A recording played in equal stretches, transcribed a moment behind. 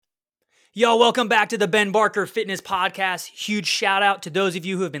Yo, welcome back to the Ben Barker Fitness Podcast. Huge shout out to those of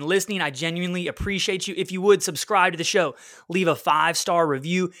you who have been listening. I genuinely appreciate you. If you would subscribe to the show, leave a 5-star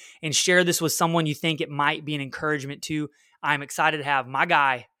review, and share this with someone you think it might be an encouragement to. I'm excited to have my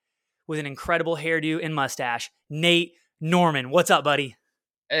guy with an incredible hairdo and mustache, Nate Norman. What's up, buddy?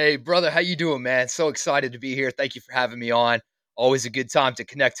 Hey, brother, how you doing, man? So excited to be here. Thank you for having me on. Always a good time to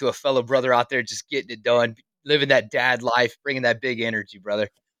connect to a fellow brother out there just getting it done, living that dad life, bringing that big energy, brother.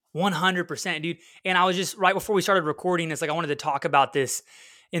 100%, dude. And I was just right before we started recording, it's like I wanted to talk about this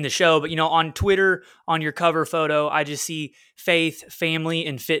in the show, but on Twitter, on your cover photo, I just see faith, family,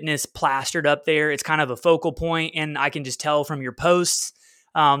 and fitness plastered up there. It's kind of a focal point, and I can just tell from your posts,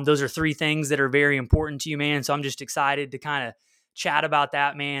 those are 3 things that are very important to you, man. So I'm just excited to kind of chat about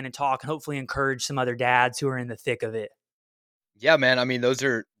that, man, and talk and hopefully encourage some other dads who are in the thick of it. Yeah, man. I mean, those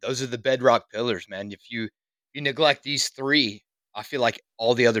are the bedrock pillars, man. If you neglect these 3, I feel like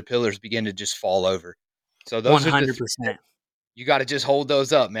all the other pillars begin to just fall over. So those are the 3 that 100%. you got to just hold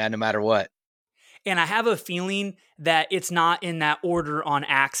those up, man, no matter what. And I have a feeling that it's not in that order on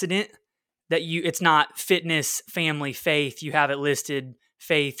accident, that it's not fitness, family, faith. You have it listed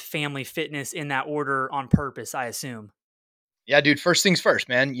faith, family, fitness in that order on purpose, I assume. Yeah, dude. First things first,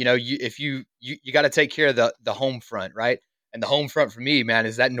 man. If you got to take care of the home front, right? And the home front for me, man,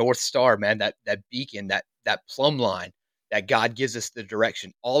 is that North Star, man. That beacon, that plumb line that God gives us the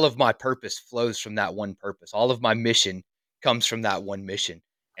direction. All of my purpose flows from that one purpose. All of my mission comes from that one mission.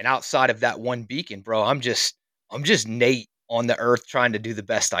 And outside of that one beacon, bro, I'm just Nate on the earth trying to do the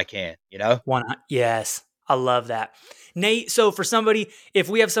best I can. Yes, I love that. Nate, so for somebody, if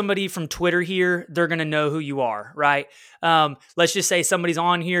we have somebody from Twitter here, they're going to know who you are, right? Let's just say somebody's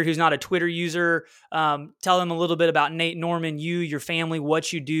on here who's not a Twitter user. Tell them a little bit about Nate Norman, you, your family,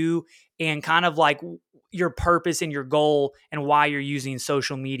 what you do, and kind of like your purpose and your goal and why you're using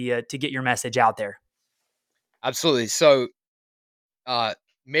social media to get your message out there. Absolutely. So, uh,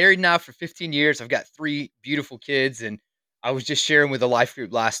 married now for 15 years. I've got 3 beautiful kids, and I was just sharing with a life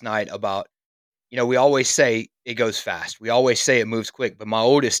group last night about, we always say it goes fast. We always say it moves quick, but my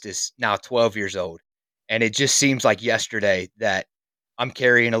oldest is now 12 years old. And it just seems like yesterday that I'm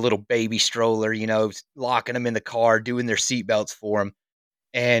carrying a little baby stroller, locking them in the car, doing their seatbelts for them.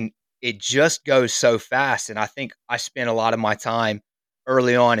 And it just goes so fast. And I think I spent a lot of my time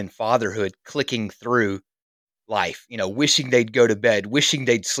early on in fatherhood clicking through life, wishing they'd go to bed, wishing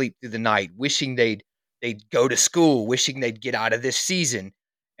they'd sleep through the night, wishing they'd go to school, wishing they'd get out of this season.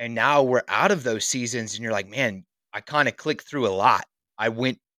 And now we're out of those seasons and you're like, man, I kind of clicked through a lot. I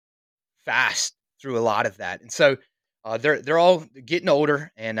went fast through a lot of that. And so they're all getting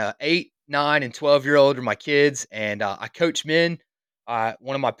older, and 8, 9, and 12-year old are my kids, and I coach men.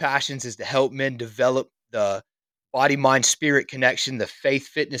 One of my passions is to help men develop the body, mind, spirit connection, the faith,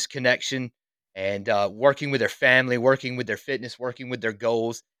 fitness connection, and working with their family, working with their fitness, working with their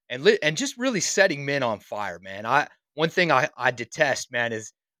goals, and just really setting men on fire, man. One thing I detest, man,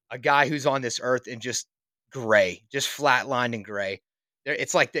 is a guy who's on this earth and just gray, just flatlined and gray.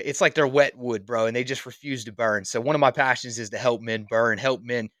 It's like they're wet wood, bro, and they just refuse to burn. So one of my passions is to help men burn, help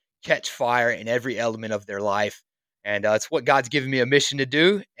men catch fire in every element of their life, and it's what God's given me a mission to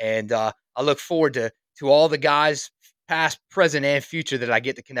do. And I look forward to all the guys, past, present, and future, that I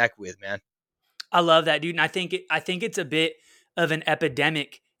get to connect with, man. I love that, dude. And I think it's a bit of an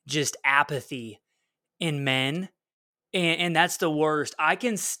epidemic, just apathy in men. And that's the worst. I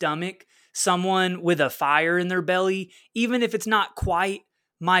can stomach someone with a fire in their belly, even if it's not quite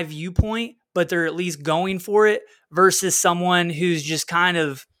my viewpoint, but they're at least going for it, versus someone who's just kind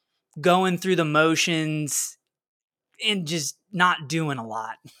of going through the motions and just not doing a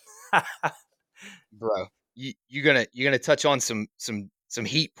lot. Bro, you're gonna touch on some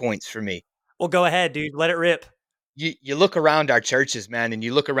heat points for me. Well, go ahead, dude. Let it rip. You look around our churches, man, and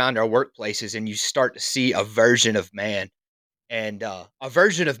you look around our workplaces, and you start to see a version of man, and a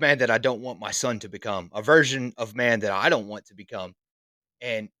version of man that I don't want my son to become, a version of man that I don't want to become.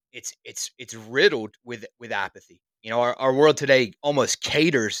 And it's riddled with apathy. Our world today almost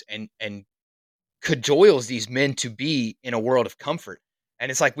caters and cajoles these men to be in a world of comfort.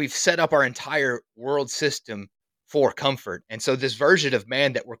 And it's like we've set up our entire world system for comfort. And so this version of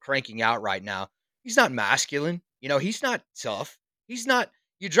man that we're cranking out right now, he's not masculine. He's not tough. He's not,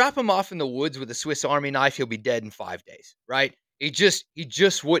 you drop him off in the woods with a Swiss Army knife, he'll be dead in 5 days, right? He just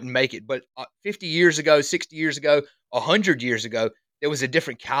wouldn't make it. But 50 years ago, 60 years ago, 100 years ago, there was a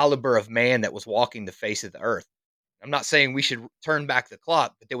different caliber of man that was walking the face of the earth. I'm not saying we should turn back the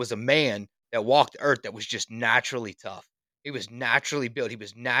clock, but there was a man that walked the earth that was just naturally tough. He was naturally built. He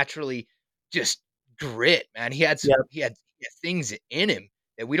was naturally just grit, man. He had Yeah. some he had things in him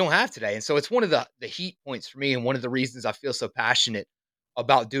that we don't have today. And so it's one of the heat points for me, and one of the reasons I feel so passionate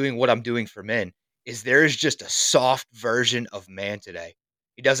about doing what I'm doing for men is there is just a soft version of man today.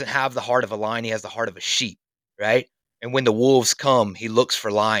 He doesn't have the heart of a lion, he has the heart of a sheep, right? And when the wolves come, he looks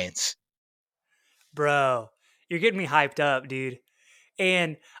for lions. Bro, you're getting me hyped up, dude.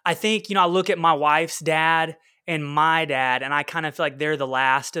 And I think, I look at my wife's dad and my dad, and I kind of feel like they're the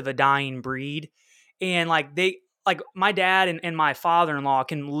last of a dying breed. And like my dad and my father in law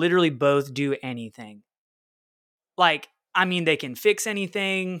can literally both do anything. Like, I mean, they can fix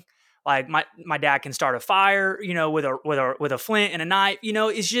anything. Like my dad can start a fire, with a flint and a knife.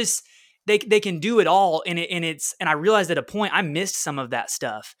 It's just they can do it all, and I realized at a point I missed some of that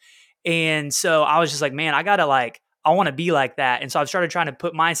stuff, and so I was just like, man, I want to be like that, and so I've started trying to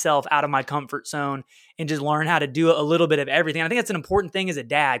put myself out of my comfort zone and just learn how to do a little bit of everything. I think that's an important thing as a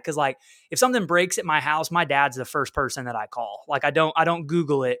dad because like if something breaks at my house, my dad's the first person that I call. Like I don't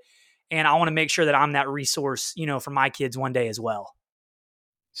Google it. And I want to make sure that I'm that resource, for my kids one day as well.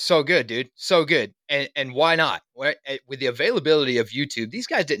 So good, dude. So good. And why not? With the availability of YouTube, these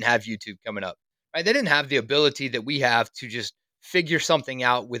guys didn't have YouTube coming up, right? They didn't have the ability that we have to just figure something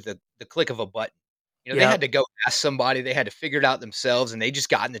out with the click of a button. They had Yep. to go ask somebody, they had to figure it out themselves, and they just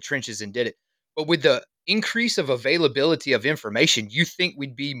got in the trenches and did it. But with the increase of availability of information, you think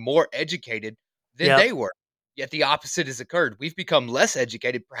we'd be more educated than Yep. they were. Yet the opposite has occurred. We've become less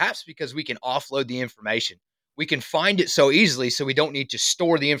educated, perhaps because we can offload the information. We can find it so easily, so we don't need to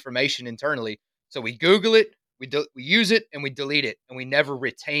store the information internally. So we Google it, we use it, and we delete it, and we never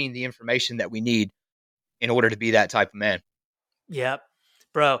retain the information that we need in order to be that type of man. Yep.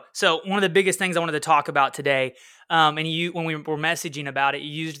 Bro. So one of the biggest things I wanted to talk about today, and when we were messaging about it, you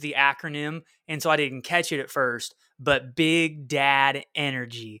used the acronym, and so I didn't catch it at first, but Big Dad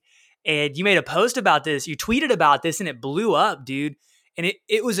Energy. And you made a post about this, you tweeted about this, and it blew up, dude. And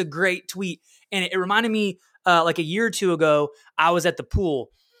it was a great tweet. And it reminded me, like a year or two ago, I was at the pool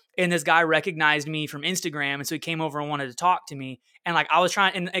and this guy recognized me from Instagram. And so he came over and wanted to talk to me. And like I was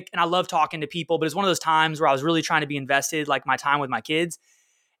trying, and I love talking to people, but it's one of those times where I was really trying to be invested, like my time with my kids.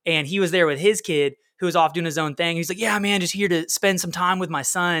 And he was there with his kid who was off doing his own thing. He's like, yeah, man, just here to spend some time with my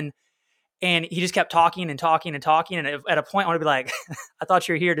son. And he just kept talking and talking and talking. And at a point, I want to be like, I thought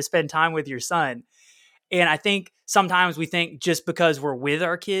you were here to spend time with your son. And I think sometimes we think just because we're with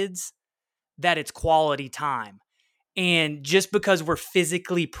our kids that it's quality time. And just because we're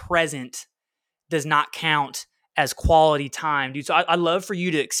physically present does not count as quality time, dude. So I'd love for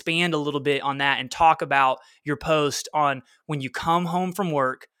you to expand a little bit on that and talk about your post on when you come home from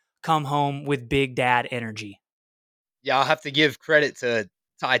work, come home with Big Dad energy. Yeah, I'll have to give credit to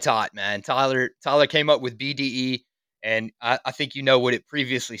Ty Tot, man. Tyler came up with BDE, and I think you know what it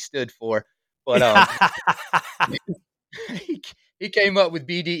previously stood for. But he, he came up with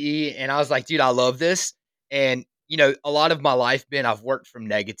BDE, and I was like, dude, I love this. And a lot of my life been I've worked from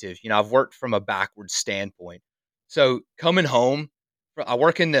negative. I've worked from a backward standpoint. So coming home, I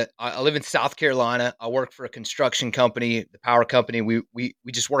live in South Carolina. I work for a construction company, the power company. We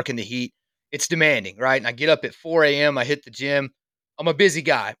just work in the heat. It's demanding, right? And I get up at 4 a.m. I hit the gym. I'm a busy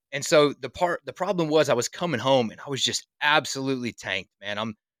guy, and so the problem was I was coming home and I was just absolutely tanked, man. I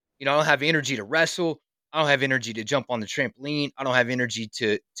don't have energy to wrestle. I don't have energy to jump on the trampoline. I don't have energy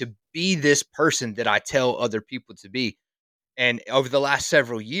to be this person that I tell other people to be. And over the last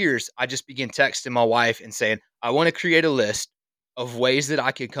several years, I just began texting my wife and saying, I want to create a list of ways that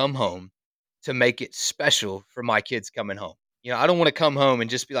I could come home to make it special for my kids coming home. I don't want to come home and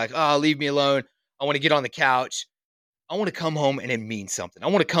just be like, oh, leave me alone. I want to get on the couch. I want to come home and it means something. I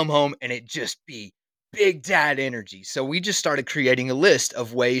want to come home and it just be big dad energy. So we just started creating a list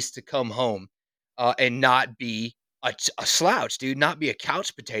of ways to come home and not be a slouch, dude, not be a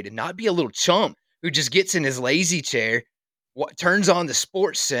couch potato, not be a little chump who just gets in his lazy chair, turns on the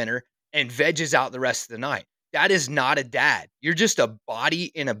sports center and veges out the rest of the night. That is not a dad. You're just a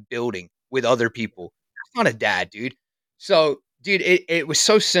body in a building with other people. That's not a dad, dude. So, dude, it was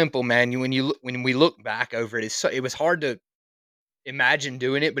so simple, man. When we look back over it, it was hard to imagine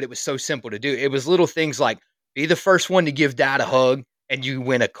doing it, but it was so simple to do. It was little things like be the first one to give dad a hug and you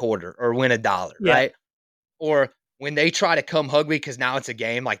win a quarter or win $1, Yeah. right? Or when they try to come hug me because now it's a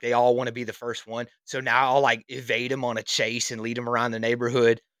game, like they all want to be the first one. So now I'll like evade them on a chase and lead them around the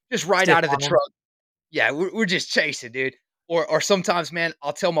neighborhood, just right Stick out of the on them. truck. Yeah, we're just chasing, dude. Or sometimes, man,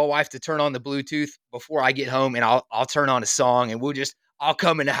 I'll tell my wife to turn on the Bluetooth before I get home, and I'll turn on a song, and I'll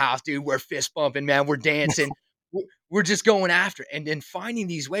come in the house, dude. We're fist bumping, man. We're dancing. We're just going after it. And then finding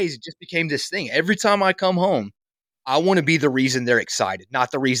these ways, it just became this thing. Every time I come home, I want to be the reason they're excited,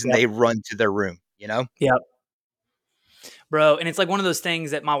 not the reason Yep. they run to their room. Yep. bro. And it's like one of those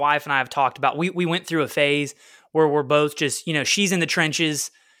things that my wife and I have talked about. We went through a phase where we're both just, she's in the trenches,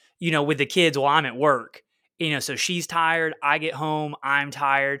 with the kids while I'm at work. So she's tired, I get home, I'm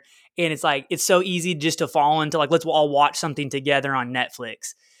tired. And it's like, it's so easy just to fall into like, let's all watch something together on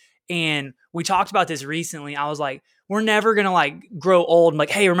Netflix. And we talked about this recently. I was like, we're never going to like grow old and like,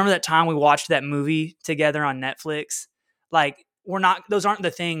 hey, remember that time we watched that movie together on Netflix? Like, those aren't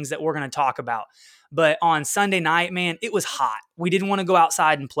the things that we're going to talk about. But on Sunday night, man, it was hot. We didn't want to go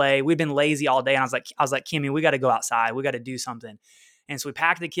outside and play. We've been lazy all day. And I was like, Kimmy, we got to go outside. We got to do something. And so we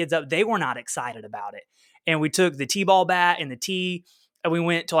packed the kids up. They were not excited about it. And we took the t-ball bat and the tee, and we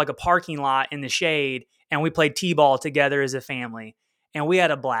went to like a parking lot in the shade, and we played t-ball together as a family. And we had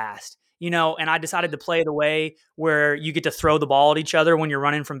a blast, and I decided to play the way where you get to throw the ball at each other when you're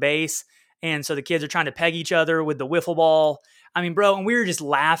running from base. And so the kids are trying to peg each other with the wiffle ball. I mean, bro, and we were just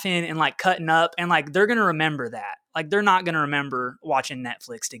laughing and like cutting up, and like they're going to remember that. Like they're not going to remember watching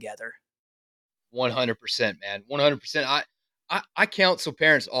Netflix together. 100%, man. 100%. I counsel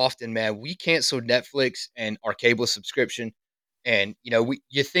parents often, man. We canceled Netflix and our cable subscription. And,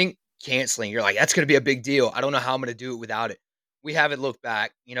 you think canceling, you're like, that's going to be a big deal. I don't know how I'm going to do it without it. We haven't looked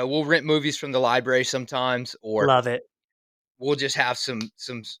back. We'll rent movies from the library sometimes, or Love it. we'll just have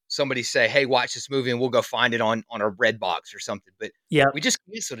somebody say, hey, watch this movie, and we'll go find it on our Redbox or something. But yeah, we just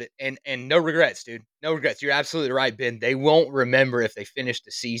canceled it, and no regrets, dude. No regrets. You're absolutely right, Ben. They won't remember if they finished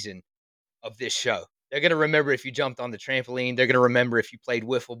the season of this show. They're going to remember if you jumped on the trampoline. They're going to remember if you played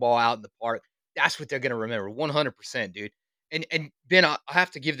wiffle ball out in the park. That's what they're going to remember. 100%, dude. And Ben, I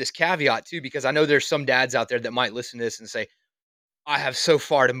have to give this caveat too, because I know there's some dads out there that might listen to this and say, I have so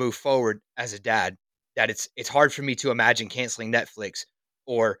far to move forward as a dad that it's hard for me to imagine canceling Netflix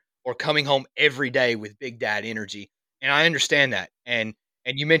or coming home every day with big dad energy. And I understand that. And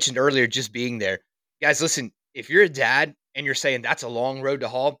you mentioned earlier just being there. Guys, listen, if you're a dad and you're saying that's a long road to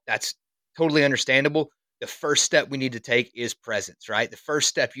haul, that's totally understandable. The first step we need to take is presence, right? The first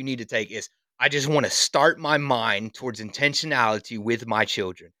step you need to take is, I just want to start my mind towards intentionality with my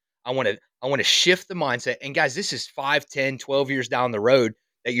children. I want to shift the mindset. And guys, this is 5, 10, 12 years down the road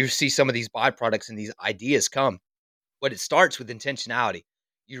that you see some of these byproducts and these ideas come. But it starts with intentionality.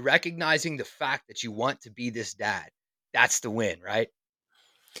 You recognizing the fact that you want to be this dad. That's the win, right?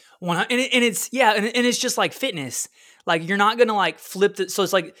 And it's just like fitness. Like you're not gonna like flip it. So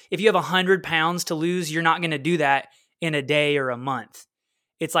it's like if you have 100 pounds to lose, you're not gonna do that in a day or a month.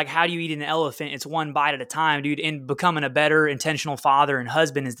 It's like, how do you eat an elephant? It's one bite at a time, dude. And becoming a better intentional father and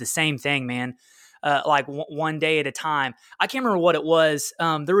husband is the same thing, man. One day at a time. I can't remember what it was.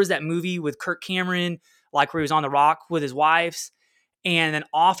 There was that movie with Kirk Cameron, like where he was on the rock with his wives, and then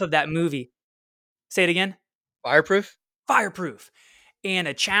off of that movie, say it again. Fireproof. And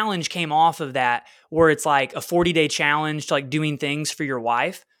a challenge came off of that where it's like a 40-day challenge to like doing things for your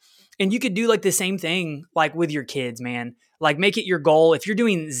wife. And you could do like the same thing like with your kids, man. Like make it your goal. If you're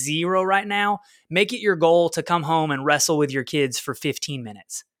doing 0 right now, make it your goal to come home and wrestle with your kids for 15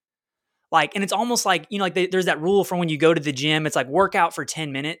 minutes. Like, and it's almost like, there's that rule for when you go to the gym, it's like work out for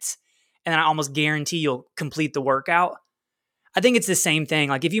 10 minutes. And I almost guarantee you'll complete the workout. I think it's the same thing.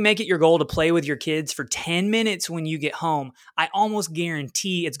 Like if you make it your goal to play with your kids for 10 minutes when you get home, I almost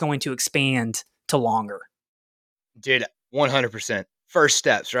guarantee it's going to expand to longer. Dude, 100%. First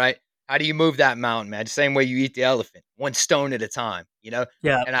steps, right? How do you move that mountain, man? The same way you eat the elephant, one stone at a time, Yeah.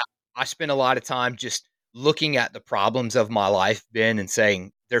 And I spend a lot of time just looking at the problems of my life, Ben, and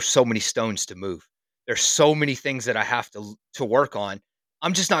saying, there's so many stones to move. There's so many things that I have to work on.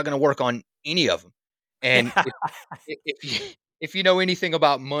 I'm just not going to work on any of them. And if you know anything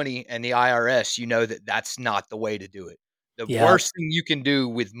about money and the IRS, you know that that's not the way to do it. The worst thing you can do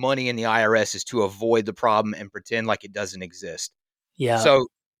with money and the IRS is to avoid the problem and pretend like it doesn't exist. Yeah. So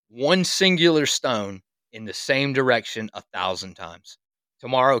one singular stone in the same direction 1,000 times.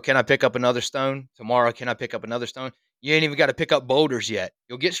 Tomorrow, can I pick up another stone? Tomorrow, can I pick up another stone? You ain't even got to pick up boulders yet.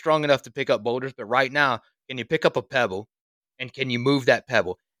 You'll get strong enough to pick up boulders, but right now, can you pick up a pebble? And can you move that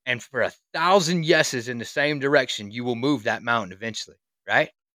pebble? And for 1,000 yeses in the same direction, you will move that mountain eventually, right?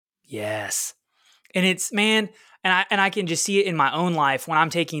 Yes. And it's, man, and I can just see it in my own life when I'm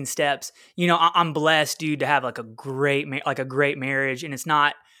taking steps. I'm blessed, dude, to have like a great marriage, and it's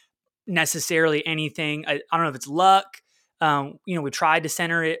not necessarily anything. I don't know if it's luck. We tried to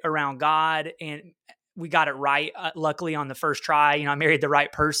center it around God, and we got it right. Luckily, on the first try, I married the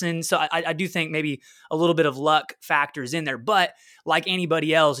right person. So I do think maybe a little bit of luck factors in there. But like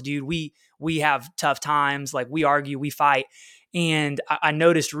anybody else, dude, we have tough times. Like we argue, we fight. And I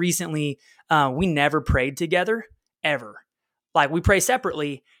noticed recently, we never prayed together ever. Like we pray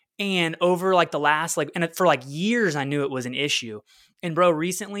separately. And over like the last, like, and for like years, I knew it was an issue. And bro,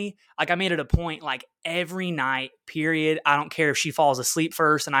 recently, like I made it a point, like every night, period. I don't care if she falls asleep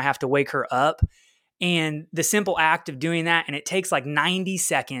first and I have to wake her up. And the simple act of doing that, and it takes like 90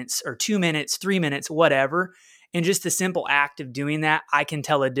 seconds or 2 minutes, 3 minutes, whatever. And just the simple act of doing that, I can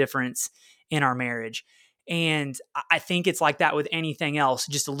tell a difference in our marriage. And I think it's like that with anything else,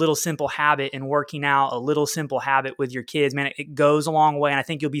 just a little simple habit in working out, a little simple habit with your kids, man, it goes a long way. And I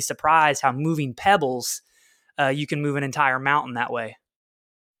think you'll be surprised how moving pebbles, you can move an entire mountain that way.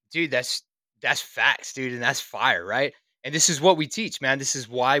 Dude, that's facts, dude, and that's fire, right? And this is what we teach, man. This is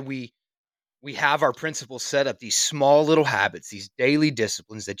why we have our principles set up, these small little habits, these daily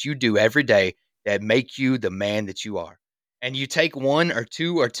disciplines that you do every day that make you the man that you are. And you take 1 or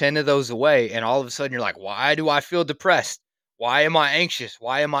 2 or 10 of those away, and all of a sudden you're like, why do I feel depressed? Why am I anxious?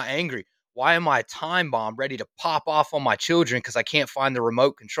 Why am I angry? Why am I a time bomb ready to pop off on my children because I can't find the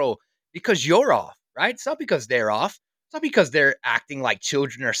remote control? Because you're off, right? It's not because they're off. It's not because they're acting like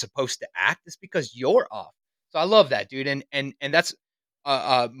children are supposed to act. It's because you're off. So I love that, dude. And that's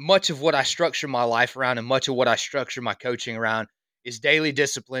much of what I structure my life around, and much of what I structure my coaching around is daily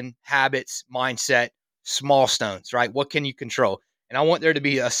discipline, habits, mindset, small stones, right? What can you control? And I want there to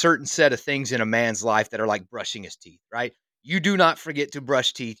be a certain set of things in a man's life that are like brushing his teeth, right? You do not forget to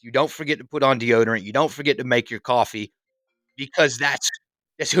brush teeth. You don't forget to put on deodorant. You don't forget to make your coffee, because that's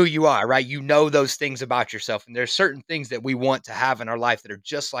who you are, right? You know those things about yourself. And there's certain things that we want to have in our life that are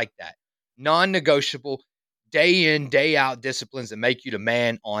just like that. Non-negotiable, day in, day out disciplines that make you the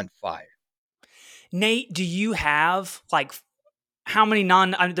man on fire. Nate, do you have like how many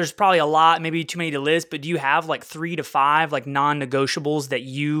there's probably a lot, maybe too many to list, but do you have like 3 to 5 like non-negotiables that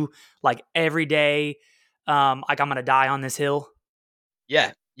you like every day? Like I'm going to die on this hill.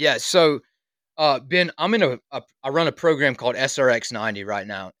 Yeah. Yeah. So, Ben, I'm in I run a program called SRX 90 right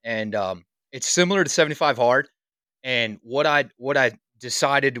now. And, it's similar to 75 hard. And what I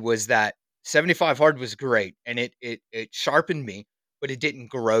decided was that 75 hard was great, and it sharpened me, but it didn't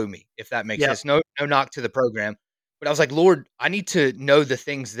grow me, if that makes Yep. sense. No knock to the program, but I was like, Lord, I need to know the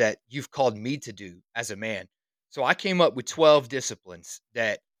things that you've called me to do as a man. So I came up with 12 disciplines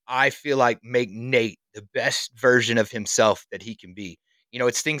that I feel like make Nate the best version of himself that he can be.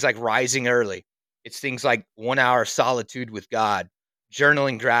 It's things like rising early. It's things like 1 hour solitude with God,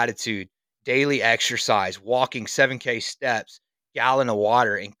 journaling gratitude, daily exercise, walking 7K steps, gallon of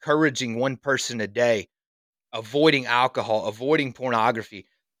water, encouraging one person a day, avoiding alcohol, avoiding pornography.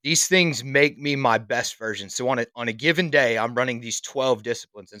 These things make me my best version. So on a given day, I'm running these 12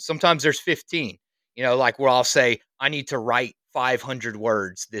 disciplines, and sometimes there's 15. Like where I'll say I need to write 500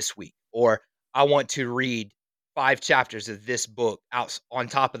 words this week, or I want to read 5 chapters of this book out on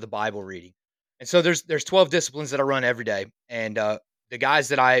top of the Bible reading. And so there's 12 disciplines that I run every day, and the guys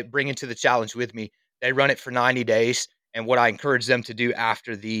that I bring into the challenge with me, they run it for 90 days. And what I encourage them to do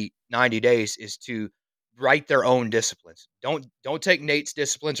after the 90 days is to write their own disciplines. Don't take Nate's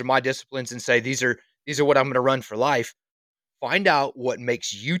disciplines or my disciplines and say these are what I'm going to run for life. Find out what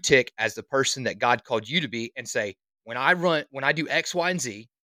makes you tick as the person that God called you to be, and say, when I do X, Y, and Z,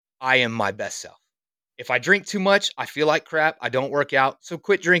 I am my best self. If I drink too much, I feel like crap, I don't work out, so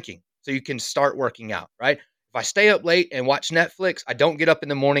quit drinking so you can start working out, right? If I stay up late and watch Netflix, I don't get up in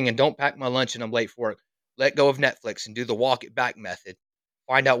the morning and don't pack my lunch and I'm late for work. Let go of Netflix and do the walk it back method.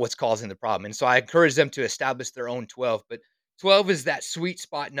 Find out what's causing the problem. And so I encourage them to establish their own 12, but 12 is that sweet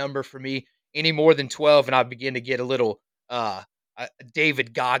spot number for me. Any more than 12 and I begin to get a little uh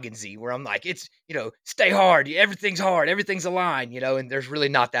David Gogginsy, where I'm like, it's, stay hard, everything's aligned, and there's really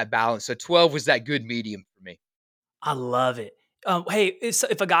not that balance. So 12 was that good medium for me. I love it. Hey,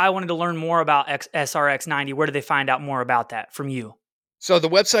 if a guy wanted to learn more about SRX 90, where do they find out more about that from you? So the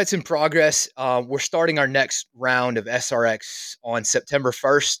website's in progress. We're starting our next round of SRX on September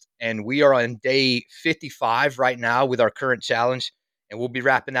 1st, and we are on day 55 right now with our current challenge, and we'll be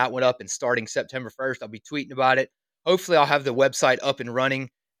wrapping that one up and starting September 1st. I'll be tweeting about it. Hopefully I'll have the website up and running.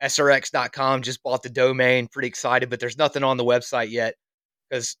 SRX.com, just bought the domain, pretty excited, but there's nothing on the website yet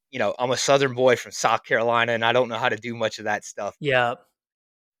because, I'm a Southern boy from South Carolina, and I don't know how to do much of that stuff. Yeah.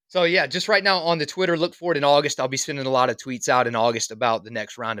 So yeah, just right now on the Twitter, look for it in August. I'll be sending a lot of tweets out in August about the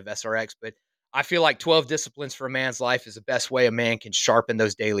next round of SRX, but I feel like 12 disciplines for a man's life is the best way a man can sharpen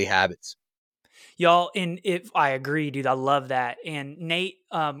those daily habits. Y'all, and if I agree, dude, I love that. And Nate,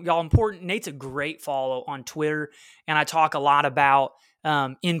 y'all, important. Nate's a great follow on Twitter, and I talk a lot about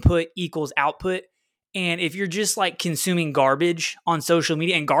input equals output. And if you're just like consuming garbage on social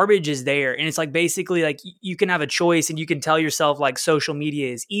media, and garbage is there, and it's like basically like you can have a choice, and you can tell yourself like social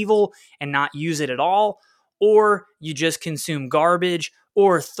media is evil and not use it at all, or you just consume garbage,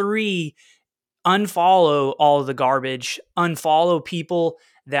 Or three, unfollow all of the garbage, unfollow people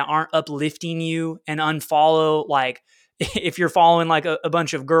that aren't uplifting you, and unfollow, like, if you're following like a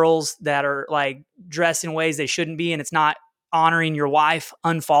bunch of girls that are like dressed in ways they shouldn't be and it's not honoring your wife,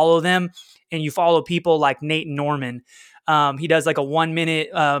 unfollow them. And you follow people like Nate Norman. He does like a 1 minute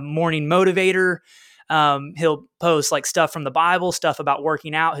morning motivator. He'll post like stuff from the Bible, stuff about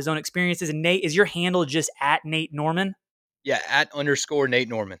working out, his own experiences. And Nate, is your handle just at Nate Norman? Yeah, @_ Nate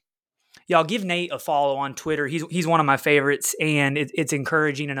Norman. Yeah, I'll give Nate a follow on Twitter. He's one of my favorites, and it's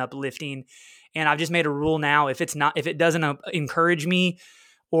encouraging and uplifting. And I've just made a rule now: if it doesn't encourage me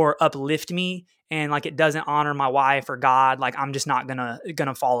or uplift me, and like it doesn't honor my wife or God, like I'm just not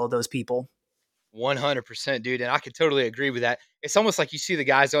gonna follow those people. 100%, dude. And I could totally agree with that. It's almost like you see the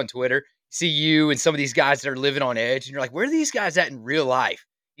guys on Twitter, see you and some of these guys that are living on edge, and you're like, where are these guys at in real life?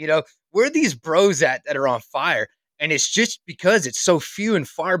 You know, where are these bros at that are on fire? And it's just because it's so few and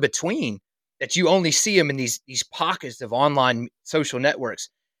far between that you only see them in these pockets of online social networks.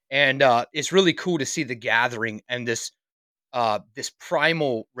 And it's really cool to see the gathering and this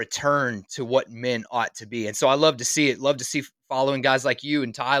primal return to what men ought to be. And so I love to see it. Love to see following guys like you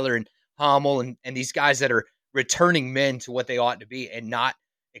and Tyler and Hummel and these guys that are returning men to what they ought to be and not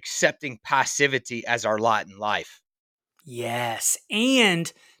accepting passivity as our lot in life. Yes.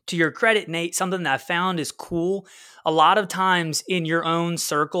 And to your credit, Nate, something that I found is cool. A lot of times in your own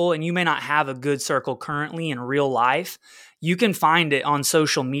circle, and you may not have a good circle currently in real life, you can find it on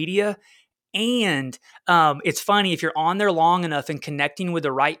social media. And it's funny, if you're on there long enough and connecting with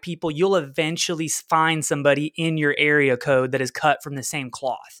the right people, you'll eventually find somebody in your area code that is cut from the same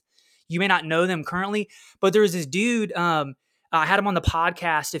cloth. You may not know them currently, but there was this dude, I had him on the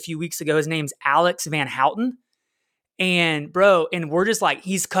podcast a few weeks ago. His name's Alex Van Houten. And bro, and we're just like,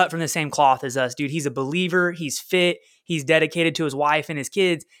 he's cut from the same cloth as us, dude. He's a believer. He's fit. He's dedicated to his wife and his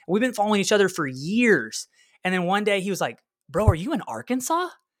kids. We've been following each other for years. And then one day he was like, bro, are you in Arkansas?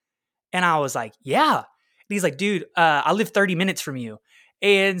 And I was like, yeah. And he's like, dude, I live 30 minutes from you.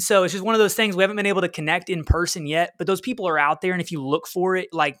 And so it's just one of those things. We haven't been able to connect in person yet, but those people are out there. And if you look for it,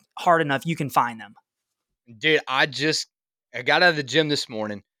 like hard enough, you can find them. Dude, I got out of the gym this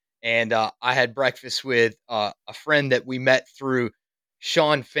morning and I had breakfast with a friend that we met through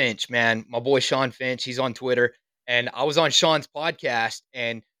Sean Finch, man. My boy Sean Finch, he's on Twitter. And I was on Sean's podcast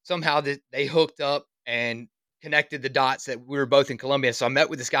and somehow they hooked up and connected the dots that we were both in Columbia. So I met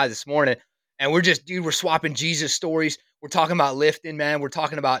with this guy this morning and we're swapping Jesus stories. We're talking about lifting, man. We're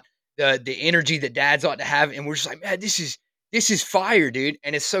talking about the energy that dads ought to have. And we're just like, man, this is fire, dude.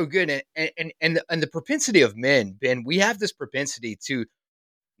 And it's so good. And the propensity of men, Ben, we have this propensity to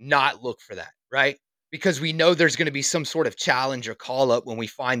not look for that, right? Because we know there's going to be some sort of challenge or call up when we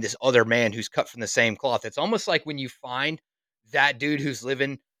find this other man who's cut from the same cloth. It's almost like when you find that dude who's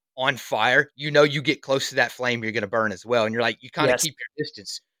living on fire, you know, you get close to that flame, you're going to burn as well. And you're like, you kind of keep your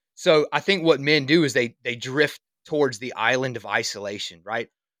distance. So I think what men do is they drift towards the island of isolation, right?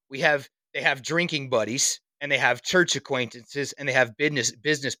 They have drinking buddies and they have church acquaintances and they have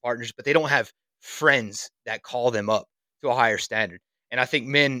business partners, but they don't have friends that call them up to a higher standard. And I think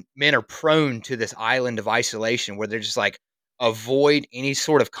men are prone to this island of isolation where they're just like avoid any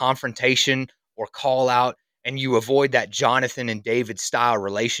sort of confrontation or call out. And you avoid that Jonathan and David style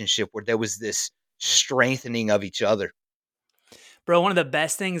relationship where there was this strengthening of each other. Bro, one of the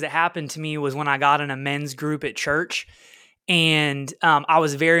best things that happened to me was when I got in a men's group at church. And I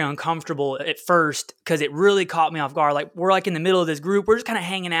was very uncomfortable at first because it really caught me off guard. Like, we're like in the middle of this group. We're just kind of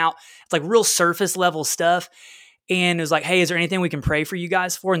hanging out. It's like real surface level stuff. And it was like, hey, is there anything we can pray for you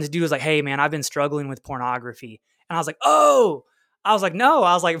guys for? And this dude was like, hey, man, I've been struggling with pornography. And I was like, oh. I was like, no.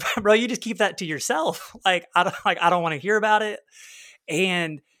 I was like, bro, you just keep that to yourself. Like, I don't want to hear about it.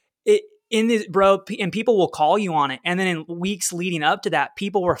 And and people will call you on it. And then in weeks leading up to that,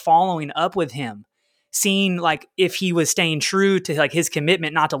 people were following up with him, seeing like if he was staying true to like his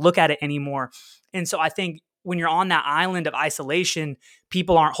commitment not to look at it anymore. And so I think when you're on that island of isolation,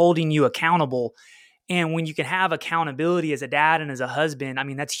 people aren't holding you accountable. And when you can have accountability as a dad and as a husband, I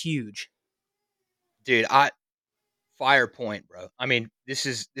mean, that's huge. Dude, fire point, bro. I mean, this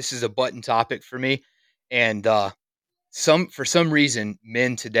is a button topic for me. And for some reason,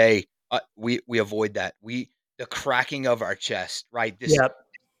 men today, we avoid that. The cracking of our chest, right? This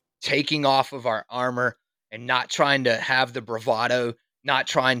taking off of our armor and not trying to have the bravado, not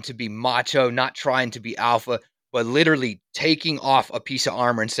trying to be macho, not trying to be alpha, but literally taking off a piece of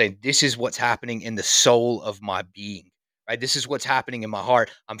armor and saying, this is what's happening in the soul of my being, right? This is what's happening in my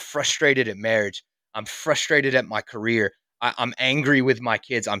heart. I'm frustrated at marriage. I'm frustrated at my career. I'm angry with my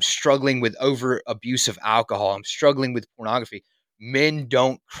kids. I'm struggling with over abuse of alcohol. I'm struggling with pornography. men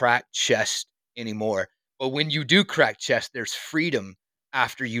don't crack chest anymore. But when you do crack chest, there's freedom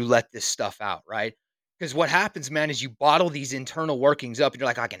after you let this stuff out, right? Because what happens, man, is you bottle these internal workings up and you're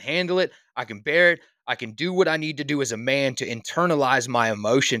like, I can handle it, I can bear it, I can do what I need to do as a man to internalize my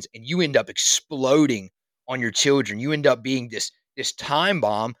emotions, and you end up exploding on your children. You end up being this time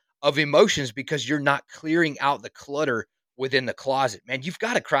bomb of emotions because you're not clearing out the clutter within the closet. Man, you've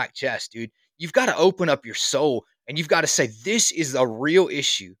got to crack chest, dude. You've got to open up your soul and you've got to say, this is a real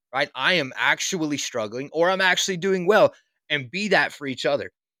issue, right? I am actually struggling or I'm actually doing well, and be that for each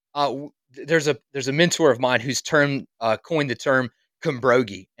other. There's a mentor of mine who's coined the term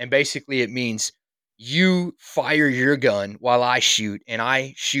Kumbrogi, and basically it means you fire your gun while I shoot, and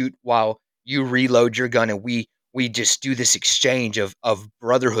I shoot while you reload your gun, and we just do this exchange of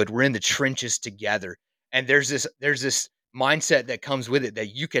brotherhood. We're in the trenches together, and there's this mindset that comes with it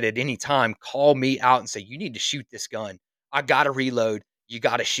that you could at any time call me out and say, you need to shoot this gun. I got to reload. You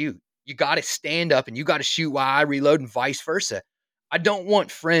got to shoot. You got to stand up and you got to shoot while I reload, and vice versa. I don't want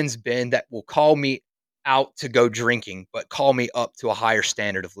friends, Ben, that will call me out to go drinking, but call me up to a higher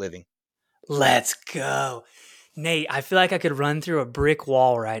standard of living. Let's go. Nate, I feel like I could run through a brick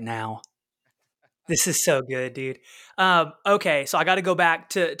wall right now. This is so good, dude. Okay, so I got to go back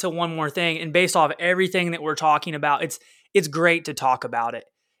to one more thing, and based off everything that we're talking about, it's great to talk about it.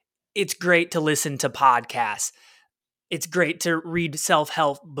 It's great to listen to podcasts. It's great to read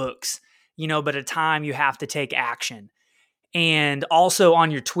self-help books, but at a time you have to take action. And also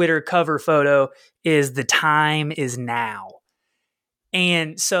on your Twitter cover photo is the time is now.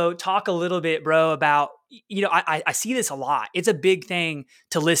 And so talk a little bit, bro, about, I see this a lot. It's a big thing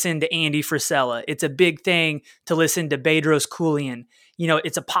to listen to Andy Frisella. It's a big thing to listen to Bedros Keuilian.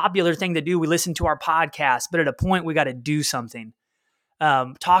 It's a popular thing to do. We listen to our podcast, but at a point we got to do something.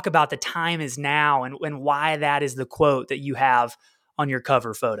 Talk about the time is now and why that is the quote that you have on your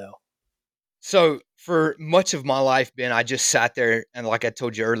cover photo. So for much of my life, Ben, I just sat there and, like I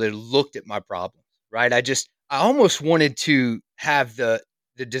told you earlier, looked at my problems, right? I almost wanted to have the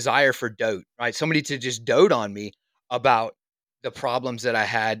desire for dote, right? Somebody to just dote on me about the problems that I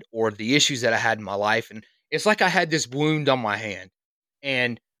had or the issues that I had in my life. And it's like I had this wound on my hand,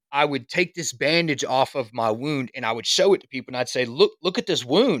 and I would take this bandage off of my wound and I would show it to people and I'd say, look at this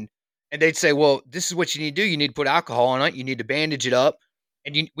wound. And they'd say, well, this is what you need to do. You need to put alcohol on it. You need to bandage it up,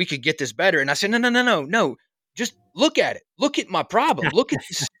 and we could get this better. And I said, no. Just look at it. Look at my problem. Look at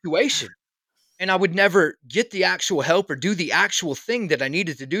the situation. And I would never get the actual help or do the actual thing that I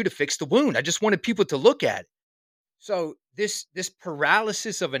needed to do to fix the wound. I just wanted people to look at it. So this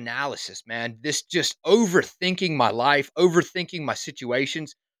paralysis of analysis, man, this just overthinking my life, overthinking my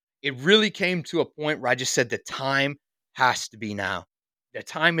situations, it really came to a point where I just said the time has to be now. The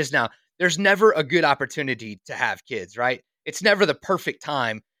time is now. There's never a good opportunity to have kids, right? It's never the perfect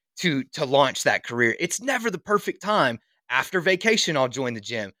time to launch that career. It's never the perfect time. After vacation, I'll join the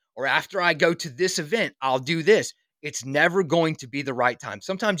gym, or after I go to this event, I'll do this. It's never going to be the right time.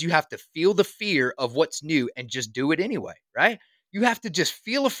 Sometimes you have to feel the fear of what's new and just do it anyway, right? You have to just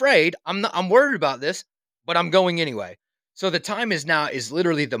feel afraid. I'm worried about this, but I'm going anyway. So the time is now is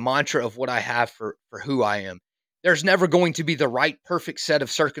literally the mantra of what I have for who I am. There's never going to be the right perfect set of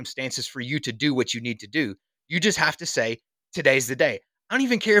circumstances for you to do what you need to do. You just have to say, today's the day. I don't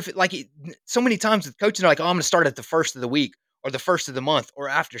even care if so many times with coaches are like, oh, I'm going to start at the first of the week or the first of the month or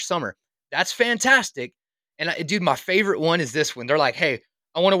after summer. That's fantastic. And dude, my favorite one is this one. They're like, hey,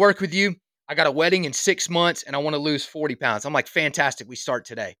 I want to work with you. I got a wedding in 6 months and I want to lose 40 pounds. I'm like, fantastic. We start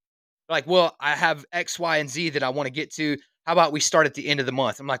today. They're like, well, I have X, Y, and Z that I want to get to. How about we start at the end of the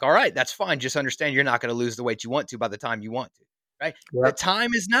month? I'm like, all right, that's fine. Just understand you're not going to lose the weight you want to by the time you want to, right? Yep. The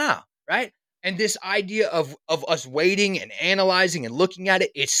time is now, right? And this idea of us waiting and analyzing and looking at it,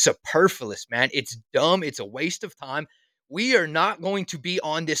 it's superfluous, man. It's dumb. It's a waste of time. We are not going to be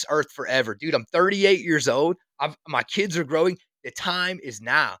on this earth forever. Dude, I'm 38 years old. My kids are growing. The time is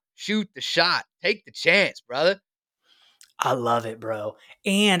now. Shoot the shot. Take the chance, brother. I love it, bro.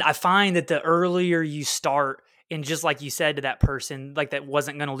 And I find that the earlier you start, and just like you said to that person, like that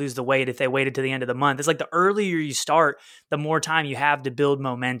wasn't going to lose the weight if they waited to the end of the month. It's like the earlier you start, the more time you have to build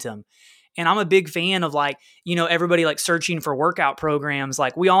momentum. And I'm a big fan of everybody like searching for workout programs.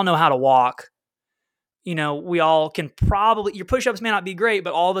 Like we all know how to walk. We all can probably, your push-ups may not be great,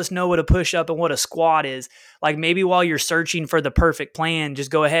 but all of us know what a push-up and what a squat is. Like maybe while you're searching for the perfect plan,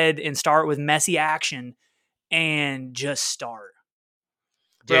 just go ahead and start with messy action and just start.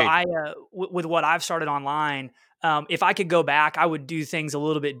 Dude. Bro, with what I've started online, if I could go back, I would do things a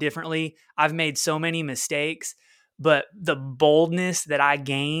little bit differently. I've made so many mistakes, but the boldness that I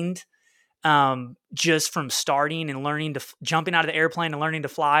gained just from starting and learning to jumping out of the airplane and learning to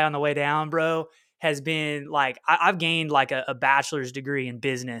fly on the way down, bro, has been like I've gained like a bachelor's degree in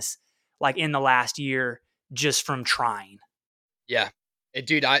business like in the last year just from trying. Yeah. And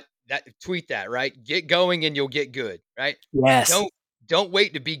dude, tweet that, right? Get going and you'll get good, right? Yes. Don't don't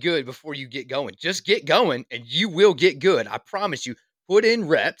wait to be good before you get going. Just get going and you will get good. I promise you. Put in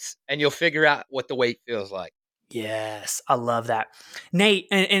reps and you'll figure out what the weight feels like. Yes, I love that, Nate.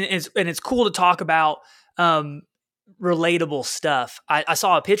 And it's cool to talk about um, relatable stuff. I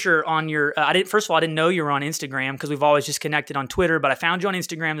saw a picture on your. I didn't. First of all, I didn't know you were on Instagram because we've always just connected on Twitter. But I found you on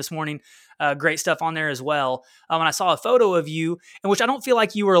Instagram this morning. Great stuff on there as well. And I saw a photo of you, in which I don't feel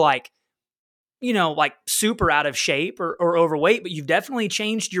like you were like, like super out of shape or overweight, but you've definitely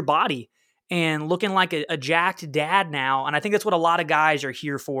changed your body and looking like a jacked dad now. And I think that's what a lot of guys are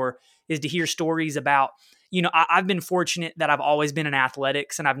here for, is to hear stories about, I've been fortunate that I've always been in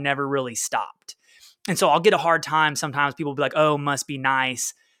athletics and I've never really stopped. And so I'll get a hard time. Sometimes people will be like, oh, must be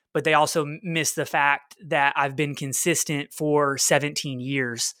nice. But they also miss the fact that I've been consistent for 17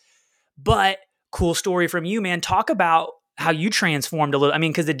 years. But cool story from you, man. Talk about how you transformed a little. I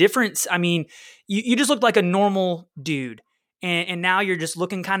mean, because the difference, I mean, you just looked like a normal dude. And now you're just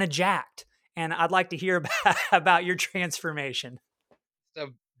looking kind of jacked. And I'd like to hear about your transformation.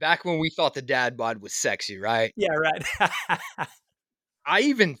 So back when we thought the dad bod was sexy, right? Yeah, right. I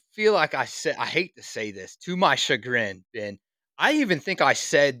even feel like I hate to say this to my chagrin, Ben. I even think I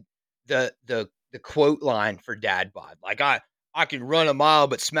said the quote line for dad bod. Like I can run a mile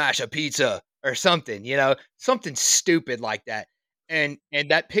but smash a pizza or something, something stupid like that. And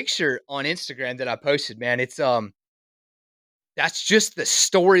that picture on Instagram that I posted, man, it's that's just the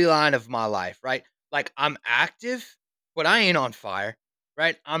storyline of my life, right? Like I'm active, but I ain't on fire,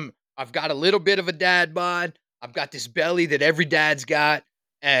 right? I've got a little bit of a dad bod. I've got this belly that every dad's got,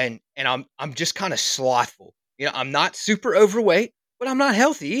 and I'm just kind of slothful. I'm not super overweight, but I'm not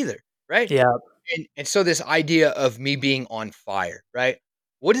healthy either, right? Yeah. And so this idea of me being on fire, right?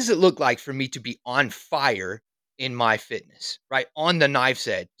 What does it look like for me to be on fire in my fitness, right? On the knife's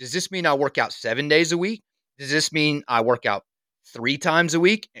edge. Does this mean I work out 7 days a week? Does this mean I work out 3 times a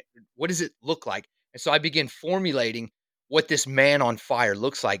week? What does it look like? And so I begin formulating what this man on fire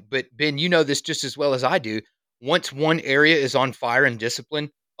looks like. But Ben, you know this just as well as I do. Once one area is on fire and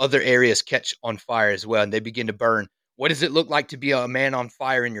discipline, other areas catch on fire as well, and they begin to burn. What does it look like to be a man on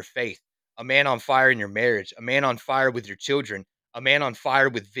fire in your faith? A man on fire in your marriage? A man on fire with your children? A man on fire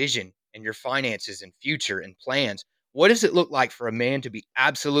with vision and your finances and future and plans? What does it look like for a man to be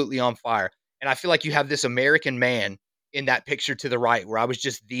absolutely on fire? And I feel like you have this American man in that picture to the right, where I was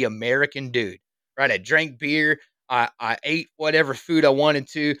just the American dude, right? I drank beer. I ate whatever food I wanted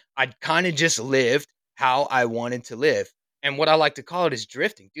to. I kind of just lived how I wanted to live. And what I like to call it is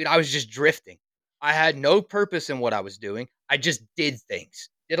drifting. Dude, I was just drifting. I had no purpose in what I was doing. I just did things,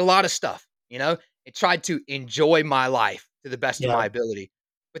 did a lot of stuff, and tried to enjoy my life to the best of Yeah. my ability.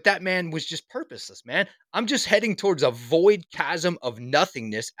 But that man was just purposeless, man. I'm just heading towards a void chasm of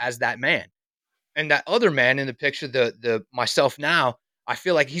nothingness as that man. And that other man in the picture, the myself now, I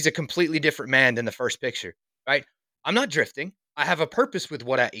feel like he's a completely different man than the first picture, right? I'm not drifting. I have a purpose with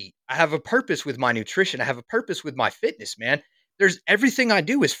what I eat. I have a purpose with my nutrition. I have a purpose with my fitness, man. There's everything I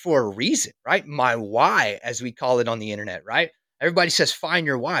do is for a reason, right? My why, as we call it on the internet, right? Everybody says find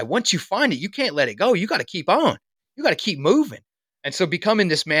your why. Once you find it, you can't let it go. You got to keep on. You got to keep moving. And so becoming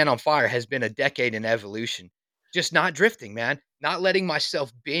this man on fire has been a decade in evolution. Just not drifting, man. Not letting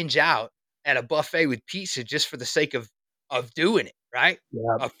myself binge out at a buffet with pizza just for the sake of doing it, right?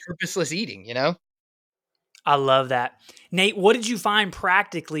 Yeah. Of purposeless eating. I love that. Nate, what did you find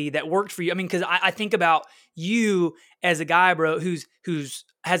practically that worked for you? I mean, because I think about you as a guy, bro, who's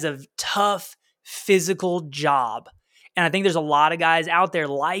has a tough physical job. And I think there's a lot of guys out there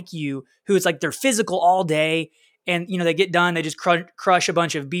like you who it's like they're physical all day and they get done, they just crush a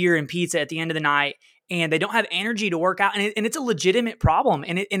bunch of beer and pizza at the end of the night and they don't have energy to work out, and it's a legitimate problem,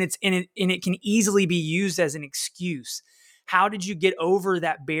 and it can easily be used as an excuse. How did you get over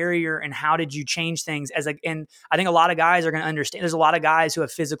that barrier and how did you change things and I think a lot of guys are going to understand. There's a lot of guys who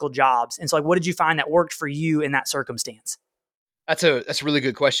have physical jobs. And so like, what did you find that worked for you in that circumstance? That's a really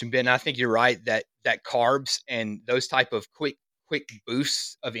good question, Ben. I think you're right that carbs and those type of quick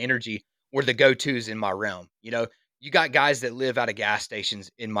boosts of energy were the go-tos in my realm. You got guys that live out of gas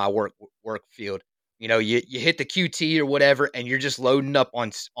stations in my work field. You hit the QT or whatever, and you're just loading up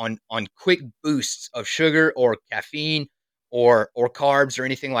on quick boosts of sugar or caffeine or carbs or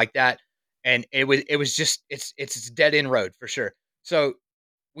anything like that. And it was just it's a dead end road for sure. So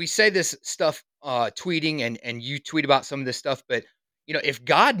we say this stuff tweeting and you tweet about some of this stuff, but if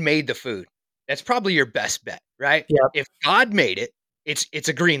God made the food, that's probably your best bet, right? Yep. If God made it, it's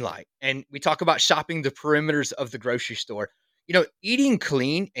a green light. And we talk about shopping the perimeters of the grocery store. Eating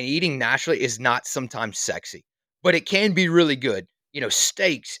clean and eating naturally is not sometimes sexy, but it can be really good.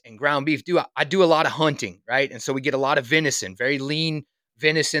 Steaks and ground beef. I do a lot of hunting, right? And so we get a lot of venison, very lean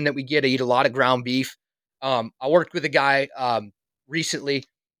venison that we get. I eat a lot of ground beef. I worked with a guy recently,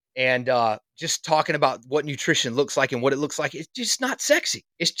 and just talking about what nutrition looks like and what it looks like. It's just not sexy.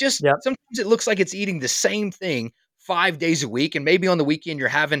 It's just Yep. sometimes it looks like it's eating the same thing 5 days a week, and maybe on the weekend you're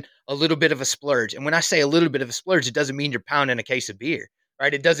having a little bit of a splurge. And when I say a little bit of a splurge, it doesn't mean you're pounding a case of beer,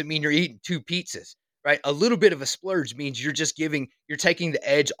 right? It doesn't mean you're eating 2 pizzas, right? A little bit of a splurge means you're taking the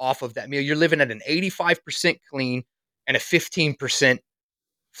edge off of that meal. You're living at an 85% clean and a 15%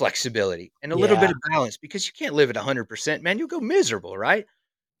 flexibility and a little bit Yeah. of balance, because you can't live at 100%, man. You'll go miserable, right?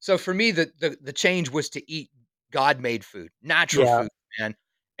 So for me, the change was to eat God-made food, natural Yeah. food, man.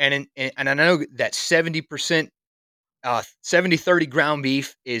 And I know that 70%, 70-30 ground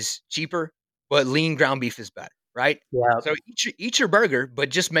beef is cheaper, but lean ground beef is better, right? Yeah. So eat your burger, but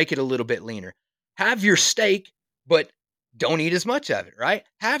just make it a little bit leaner. Have your steak, but don't eat as much of it, right?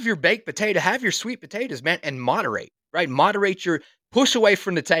 Have your baked potato, have your sweet potatoes, man, and moderate, right? Moderate your push away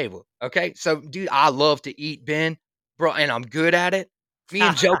from the table. Okay. So, dude, I love to eat, Ben, bro, and I'm good at it. Me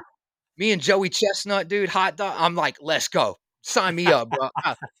and Joe, me and Joey Chestnut, dude, hot dog. I'm like, let's go. Sign me up, bro.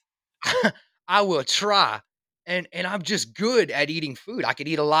 I will try. And I'm just good at eating food. I could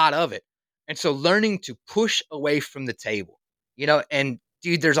eat a lot of it. And so learning to push away from the table, and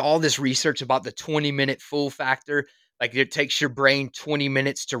dude, there's all this research about the 20-minute full factor. Like, it takes your brain 20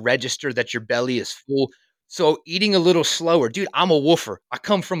 minutes to register that your belly is full. So eating a little slower, dude, I'm a woofer. I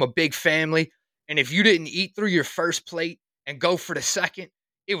come from a big family. And if you didn't eat through your first plate and go for the second,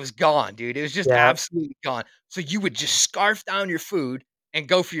 it was gone, dude. It was just Yeah. absolutely gone. So you would just scarf down your food and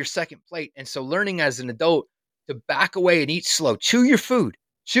go for your second plate. And so learning as an adult to back away and eat slow, chew your food,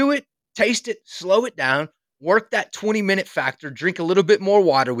 chew it, taste it, slow it down, work that 20-minute factor, drink a little bit more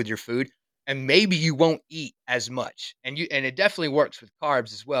water with your food, and maybe you won't eat as much. And it definitely works with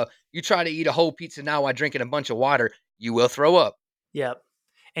carbs as well. You try to eat a whole pizza now while drinking a bunch of water, you will throw up. Yep.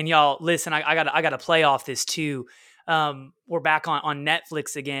 And y'all, listen, I gotta play off this too. We're back on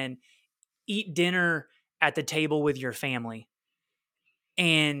Netflix again. Eat dinner at the table with your family.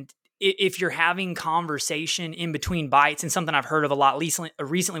 And if you're having conversation in between bites, and something I've heard of a lot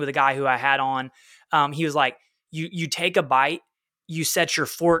recently with a guy who I had on, he was like, you take a bite, you set your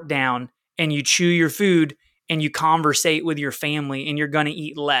fork down, and you chew your food, and you conversate with your family, and you're going to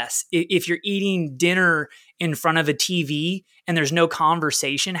eat less. If you're eating dinner in front of a TV and there's no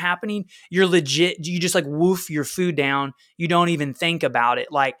conversation happening, you just like woof your food down. You don't even think about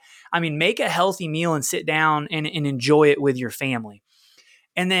it. Like, I mean, make a healthy meal and sit down and enjoy it with your family.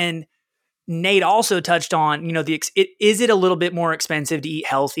 And then Nate also touched on, is it a little bit more expensive to eat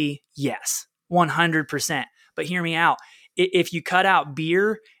healthy? Yes, 100%. But hear me out. If you cut out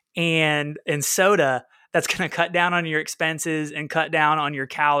beer and soda, that's going to cut down on your expenses and cut down on your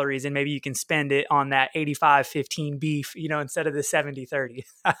calories. And maybe you can spend it on that 85-15 beef, instead of the 70-30.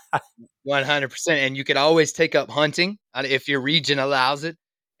 100%. And you could always take up hunting if your region allows it.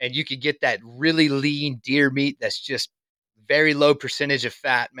 And you could get that really lean deer meat that's just very low percentage of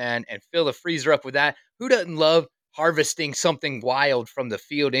fat, man, and fill the freezer up with that. Who doesn't love harvesting something wild from the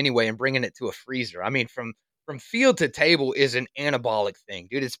field anyway and bringing it to a freezer? I mean, from field to table is an anabolic thing,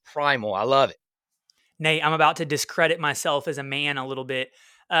 dude. It's primal. I love it. Nate, I'm about to discredit myself as a man a little bit.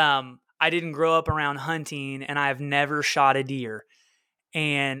 I didn't grow up around hunting, and I've never shot a deer.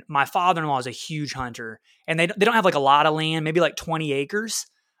 And my father-in-law is a huge hunter, and they don't have like a lot of land, maybe like 20 acres.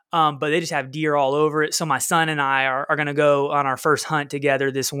 But they just have deer all over it. So my son and I are going to go on our first hunt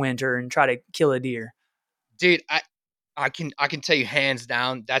together this winter and try to kill a deer. Dude, I can tell you hands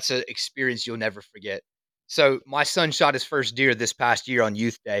down, that's an experience you'll never forget. So my son shot his first deer this past year on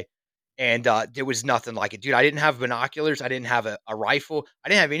Youth Day, and there was nothing like it, dude. I didn't have binoculars, I didn't have a rifle, I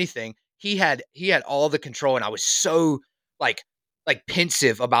didn't have anything. He had all the control, and I was so like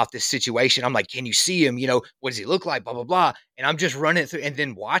pensive about this situation. I'm like, can you see him? What does he look like? Blah blah blah. And I'm just running through, and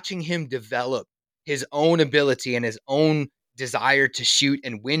then watching him develop his own ability and his own desire to shoot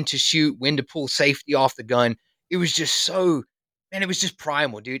and when to shoot, when to pull safety off the gun. It was just so, man, it was just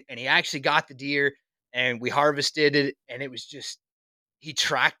primal, dude. And he actually got the deer, and we harvested it, and it was just, he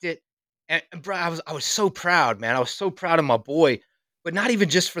tracked it. And bro, I was so proud, man. I was so proud of my boy, but not even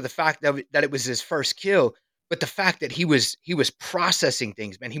just for the fact that it was his first kill, but the fact that he was processing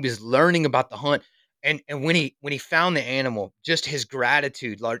things, man. He was learning about the hunt. And when he found the animal, just his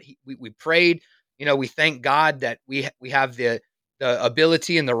gratitude, Lord, we prayed, we thank God that we have the the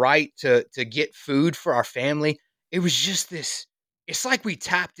ability and the right to get food for our family. It was just this. It's like we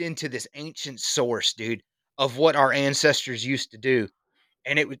tapped into this ancient source, dude, of what our ancestors used to do,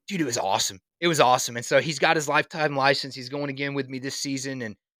 and it was, dude, it was awesome. It was awesome. And so he's got his lifetime license. He's going again with me this season,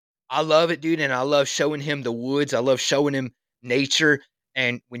 and I love it, dude. And I love showing him the woods. I love showing him nature.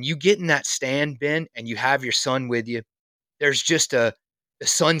 And when you get in that stand, Ben, and you have your son with you, there's just the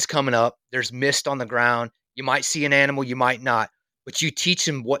sun's coming up. There's mist on the ground. You might see an animal, you might not, but you teach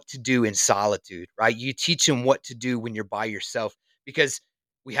him what to do in solitude, right? You teach him what to do when you're by yourself because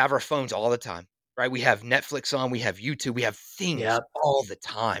we have our phones all the time, right? We have Netflix on, we have YouTube, we have things Yep. all the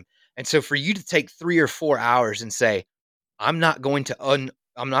time. And so for you to take 3 or 4 hours and say, I'm not going to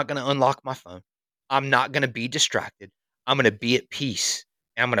unlock my phone. I'm not going to be distracted. I'm going to be at peace.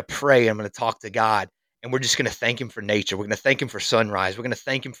 And I'm going to pray. I'm going to talk to God. And we're just going to thank him for nature. We're going to thank him for sunrise. We're going to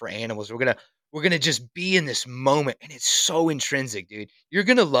thank him for animals. We're going to just be in this moment. And it's so intrinsic, dude. You're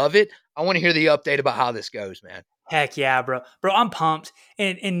going to love it. I want to hear the update about how this goes, man. Heck yeah, bro. Bro, I'm pumped.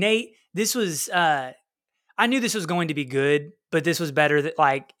 And Nate, this was I knew this was going to be good, but this was better that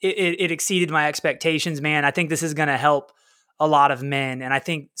like it exceeded my expectations, man. I think this is gonna help a lot of men. And I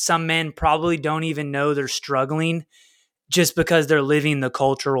think some men probably don't even know they're struggling just because they're living the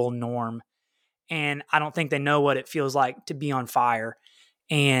cultural norm. And I don't think they know what it feels like to be on fire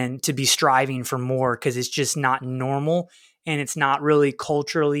and to be striving for more because it's just not normal and it's not really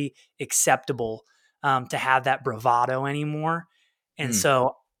culturally acceptable to have that bravado anymore. And Mm.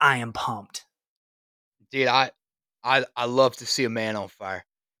 so I am pumped. Dude, I love to see a man on fire.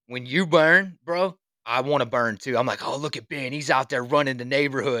 When you burn, bro, I wanna burn too. I'm like, "Oh, look at Ben, he's out there running the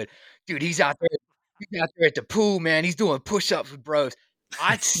neighborhood. Dude, he's out there at the pool, man, he's doing push-ups with bros."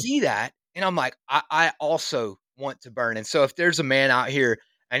 I see that, and I'm like, I also want to burn, and so if there's a man out here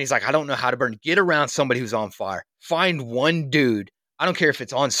and he's like, "I don't know how to burn," get around somebody who's on fire. Find one dude. I don't care if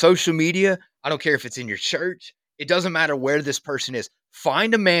it's on social media, I don't care if it's in your church, it doesn't matter where this person is.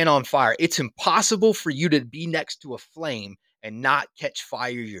 Find a man on fire. It's impossible for you to be next to a flame and not catch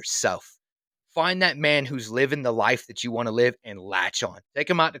fire yourself. Find that man who's living the life that you want to live and latch on. Take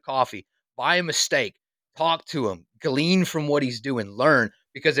him out to coffee, buy him a steak, talk to him, glean from what he's doing, learn.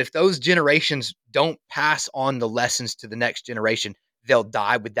 Because if those generations don't pass on the lessons to the next generation, they'll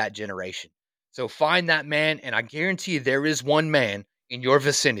die with that generation. So find that man, and I guarantee you there is one man in your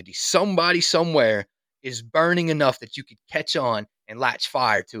vicinity, somebody somewhere is burning enough that you could catch on and latch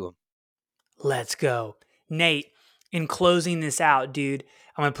fire to him. Let's go. Nate, in closing this out, dude,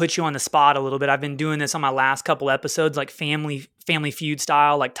 I'm going to put you on the spot a little bit. I've been doing this on my last couple episodes, like family feud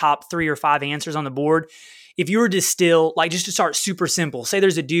style, like top 3 or 5 answers on the board. If you were to distill, like just to start super simple, say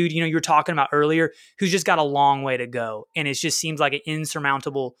there's a dude, you were talking about earlier, who's just got a long way to go. And it just seems like an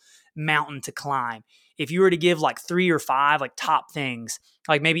insurmountable mountain to climb. If you were to give like 3 or 5, like top things,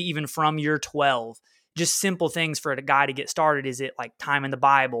 like maybe even from your 12, just simple things for a guy to get started. Is it like time in the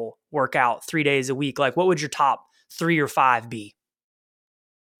Bible, workout 3 days a week? Like what would your top 3 or 5 be?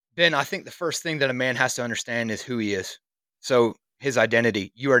 Ben, I think the first thing that a man has to understand is who he is. So his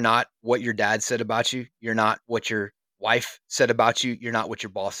identity. You are not what your dad said about you. You're not what your wife said about you. You're not what your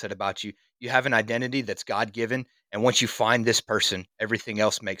boss said about you. You have an identity that's God given. And once you find this person, everything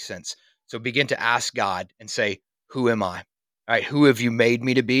else makes sense. So begin to ask God and say, who am I? All right. Who have you made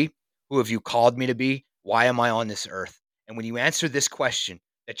me to be? Who have you called me to be? Why am I on this earth? And when you answer this question,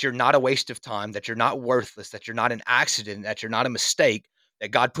 that you're not a waste of time, that you're not worthless, that you're not an accident, that you're not a mistake,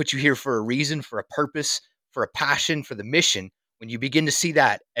 that God put you here for a reason, for a purpose, for a passion, for the mission. When you begin to see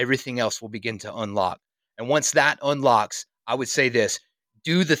that, everything else will begin to unlock. And once that unlocks, I would say this,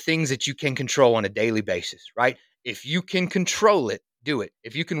 do the things that you can control on a daily basis, right? If you can control it, do it.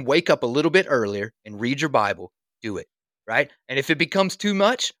 If you can wake up a little bit earlier and read your Bible, do it, right? And if it becomes too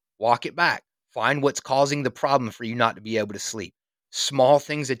much, walk it back. Find what's causing the problem for you not to be able to sleep. Small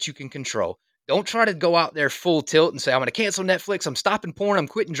things that you can control. Don't try to go out there full tilt and say, I'm going to cancel Netflix. I'm stopping porn. I'm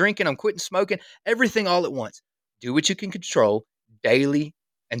quitting drinking. I'm quitting smoking. Everything all at once. Do what you can control daily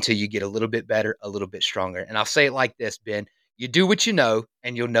until you get a little bit better, a little bit stronger. And I'll say it like this, Ben, you do what you know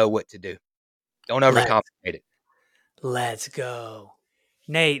and you'll know what to do. Don't Let's, overcomplicate it. let's go.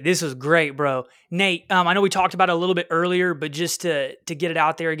 Nate, this was great, bro. Nate, I know we talked about it a little bit earlier, but just to get it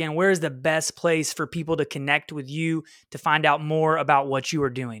out there again, where is the best place for people to connect with you to find out more about what you are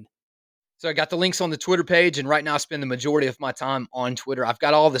doing? So I got the links on the Twitter page, and right now I spend the majority of my time on Twitter. I've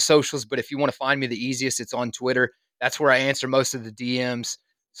got all the socials, but if you want to find me the easiest, it's on Twitter. That's where I answer most of the DMs.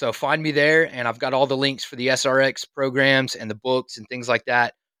 So find me there, and I've got all the links for the SRX programs and the books and things like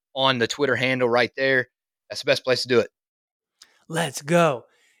that on the Twitter handle right there. That's the best place to do it. Let's go.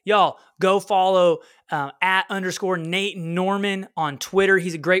 Y'all go follow @_Nate Norman on Twitter.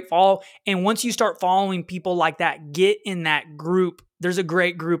 He's a great follow. And once you start following people like that, get in that group. There's a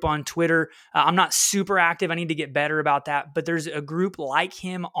great group on Twitter. I'm not super active. I need to get better about that. But there's a group like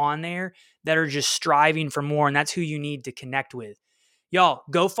him on there that are just striving for more. And that's who you need to connect with. Y'all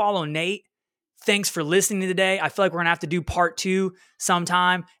go follow Nate. Thanks for listening today. I feel like we're going to have to do part 2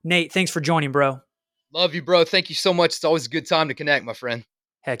 sometime. Nate, thanks for joining, bro. Love you, bro. Thank you so much. It's always a good time to connect, my friend.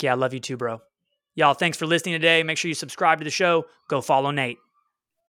 Heck yeah, I love you too, bro. Y'all, thanks for listening today. Make sure you subscribe to the show. Go follow Nate.